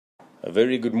A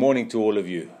very good morning to all of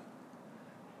you.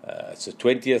 It's the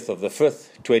 20th of the 5th,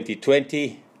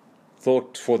 2020.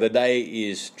 Thought for the day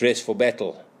is dress for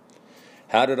battle.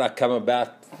 How did I come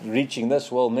about reaching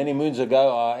this? Well, many moons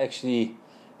ago, I actually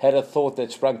had a thought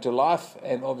that sprung to life,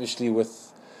 and obviously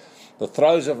with the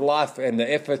throes of life and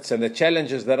the efforts and the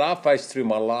challenges that I faced through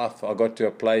my life, I got to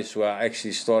a place where I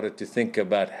actually started to think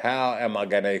about how am I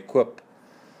going to equip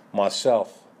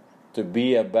myself to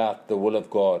be about the will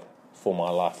of God for my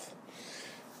life.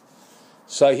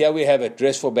 So here we have it,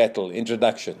 dress for battle,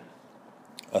 introduction.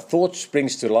 A thought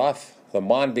springs to life, the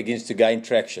mind begins to gain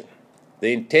traction.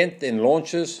 The intent then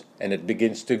launches and it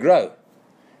begins to grow.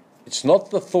 It's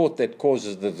not the thought that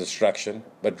causes the destruction,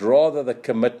 but rather the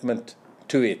commitment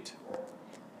to it.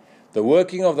 The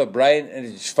working of the brain and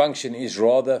its function is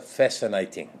rather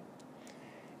fascinating.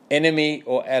 Enemy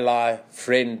or ally,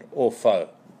 friend or foe.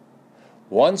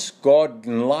 Once God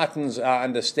enlightens our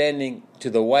understanding to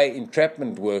the way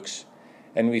entrapment works,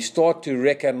 and we start to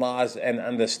recognize and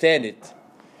understand it,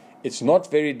 it's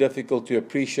not very difficult to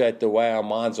appreciate the way our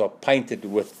minds are painted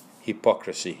with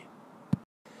hypocrisy.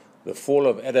 The fall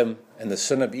of Adam and the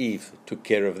sin of Eve took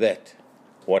care of that.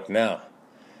 What now?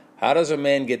 How does a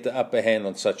man get the upper hand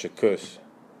on such a curse?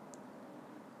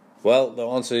 Well, the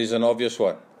answer is an obvious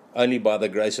one. Only by the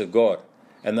grace of God.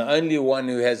 And the only one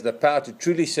who has the power to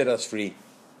truly set us free,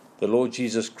 the Lord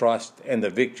Jesus Christ, and the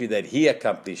victory that He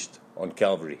accomplished on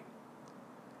Calvary.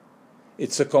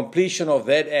 It's the completion of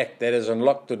that act that has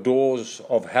unlocked the doors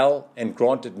of hell and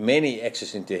granted many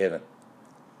access into heaven.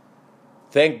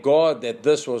 Thank God that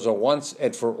this was a once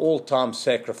and for all time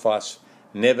sacrifice,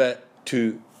 never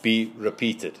to be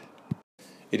repeated.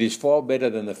 It is far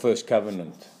better than the first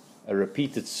covenant, a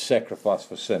repeated sacrifice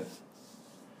for sin.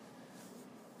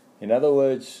 In other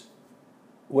words,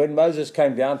 when Moses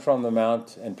came down from the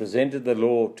mount and presented the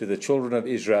law to the children of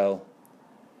Israel,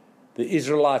 the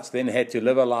Israelites then had to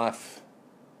live a life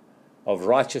of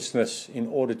righteousness in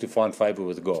order to find favor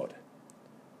with God.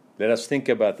 Let us think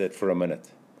about that for a minute.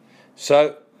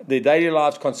 So, their daily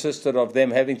lives consisted of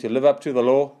them having to live up to the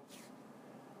law.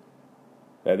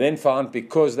 They then found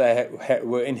because they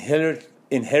were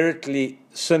inherently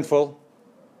sinful,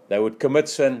 they would commit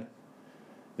sin,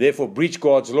 therefore breach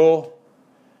God's law,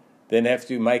 then have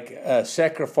to make a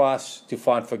sacrifice to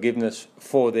find forgiveness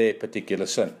for their particular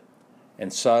sin.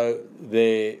 And so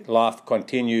their life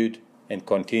continued and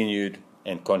continued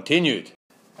and continued.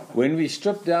 When we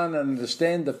strip down and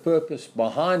understand the purpose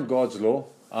behind God's law,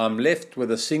 I'm left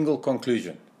with a single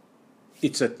conclusion.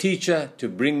 It's a teacher to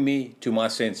bring me to my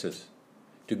senses,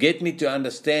 to get me to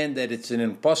understand that it's an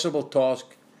impossible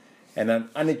task and an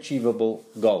unachievable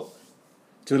goal.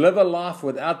 To live a life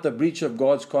without the breach of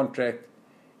God's contract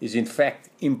is in fact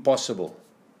impossible,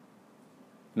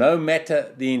 no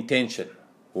matter the intention.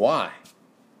 Why?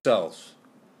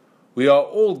 We are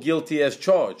all guilty as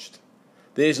charged.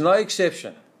 There is no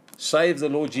exception, save the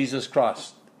Lord Jesus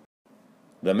Christ,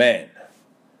 the man.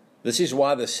 This is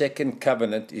why the second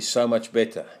covenant is so much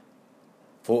better,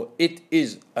 for it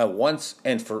is a once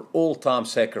and for all time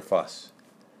sacrifice.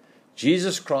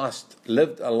 Jesus Christ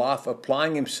lived a life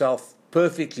applying Himself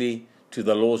perfectly to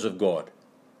the laws of God,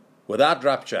 without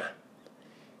rupture.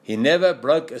 He never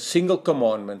broke a single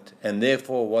commandment and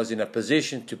therefore was in a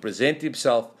position to present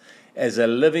Himself as a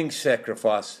living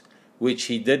sacrifice, which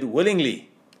He did willingly.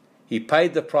 He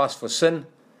paid the price for sin,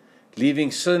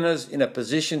 leaving sinners in a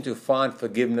position to find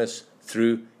forgiveness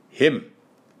through Him.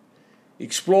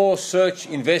 Explore, search,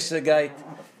 investigate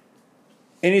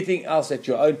anything else at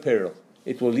your own peril.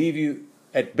 It will leave you,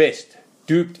 at best,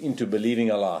 duped into believing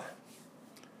a lie.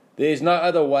 There is no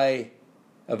other way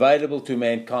available to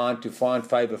mankind to find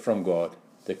favor from God,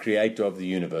 the Creator of the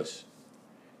universe.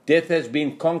 Death has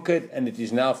been conquered and it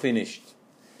is now finished.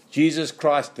 Jesus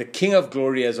Christ, the King of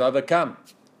glory, has overcome.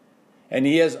 And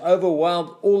He has overwhelmed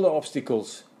all the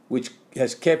obstacles which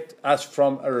has kept us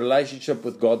from a relationship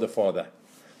with God the Father,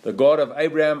 the God of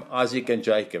Abraham, Isaac, and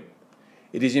Jacob.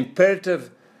 It is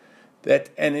imperative that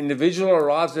an individual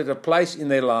arrives at a place in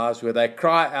their lives where they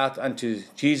cry out unto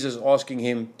Jesus, asking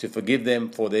Him to forgive them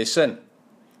for their sin.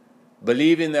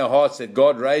 Believe in their hearts that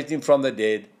God raised Him from the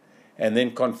dead, and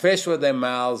then confess with their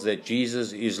mouths that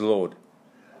Jesus is Lord.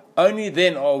 Only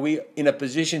then are we in a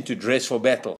position to dress for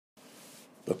battle.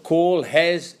 The call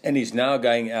has and is now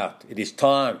going out. It is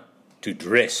time to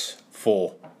dress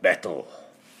for battle.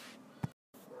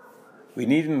 We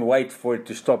needn't wait for it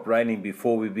to stop raining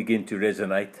before we begin to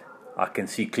resonate. I can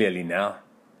see clearly now.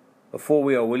 Before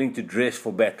we are willing to dress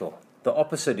for battle. The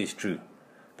opposite is true.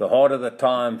 The harder the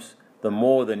times, the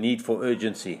more the need for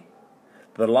urgency.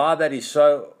 The lie that is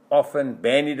so often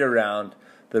bandied around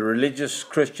the religious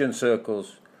Christian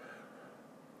circles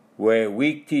where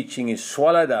weak teaching is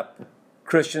swallowed up.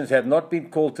 Christians have not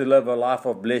been called to live a life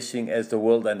of blessing as the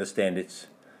world understands it.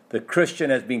 The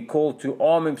Christian has been called to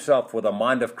arm himself with the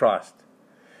mind of Christ,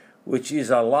 which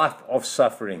is a life of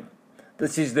suffering.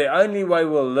 This is the only way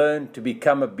we'll learn to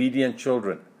become obedient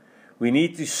children. We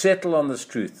need to settle on this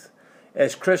truth.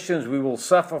 As Christians, we will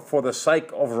suffer for the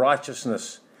sake of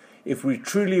righteousness if we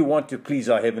truly want to please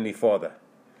our Heavenly Father.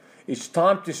 It's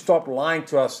time to stop lying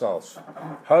to ourselves,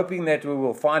 hoping that we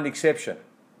will find exception.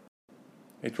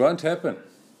 It won't happen.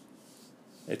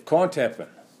 It can't happen.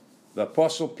 The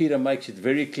Apostle Peter makes it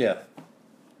very clear.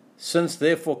 Since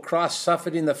therefore Christ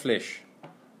suffered in the flesh,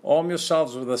 arm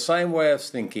yourselves with the same way of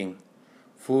thinking,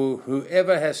 for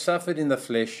whoever has suffered in the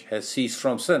flesh has ceased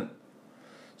from sin,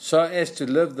 so as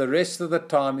to live the rest of the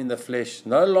time in the flesh,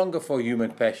 no longer for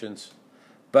human passions,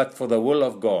 but for the will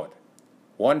of God.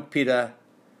 1 Peter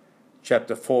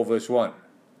chapter 4 verse 1.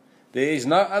 There is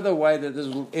no other way that this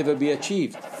will ever be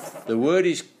achieved. The word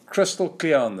is crystal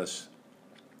clear on this.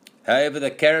 However,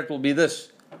 the carrot will be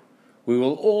this: we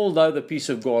will all know the peace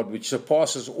of God, which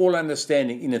surpasses all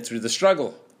understanding in and through the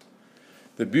struggle.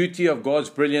 The beauty of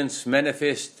God's brilliance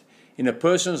manifests in a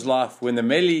person's life when the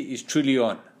melee is truly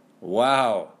on.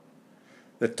 Wow!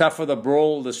 The tougher the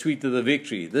brawl, the sweeter the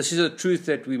victory. This is a truth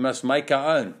that we must make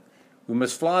our own. We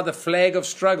must fly the flag of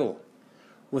struggle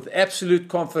with absolute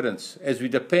confidence as we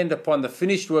depend upon the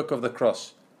finished work of the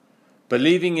cross,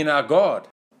 believing in our God.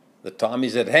 The time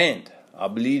is at hand. I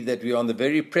believe that we are on the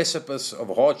very precipice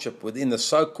of hardship within the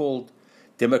so-called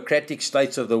democratic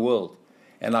states of the world,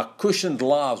 and our cushioned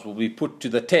lives will be put to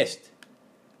the test.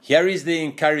 Here is the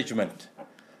encouragement.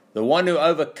 The one who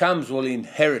overcomes will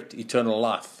inherit eternal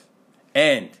life,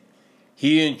 and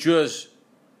he who endures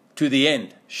to the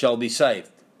end shall be saved.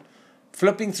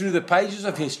 Flipping through the pages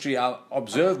of history, I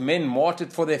observe men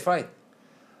martyred for their faith.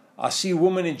 I see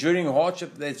women enduring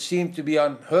hardship that seem to be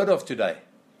unheard of today.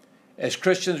 As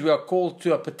Christians, we are called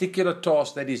to a particular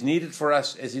task that is needed for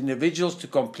us as individuals to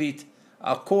complete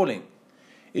our calling.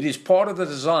 It is part of the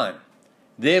design.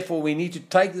 Therefore, we need to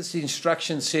take this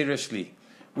instruction seriously,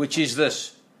 which is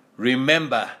this: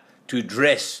 remember to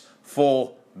dress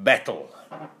for battle.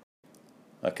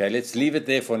 Okay, let's leave it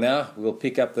there for now. We'll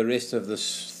pick up the rest of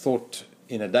this thought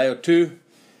in a day or two.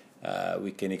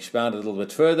 We can expound a little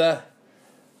bit further.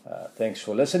 Thanks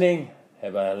for listening.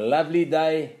 Have a lovely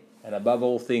day. And above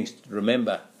all things,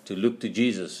 remember to look to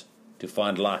Jesus to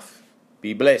find life.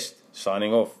 Be blessed.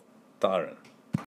 Signing off, Tyron.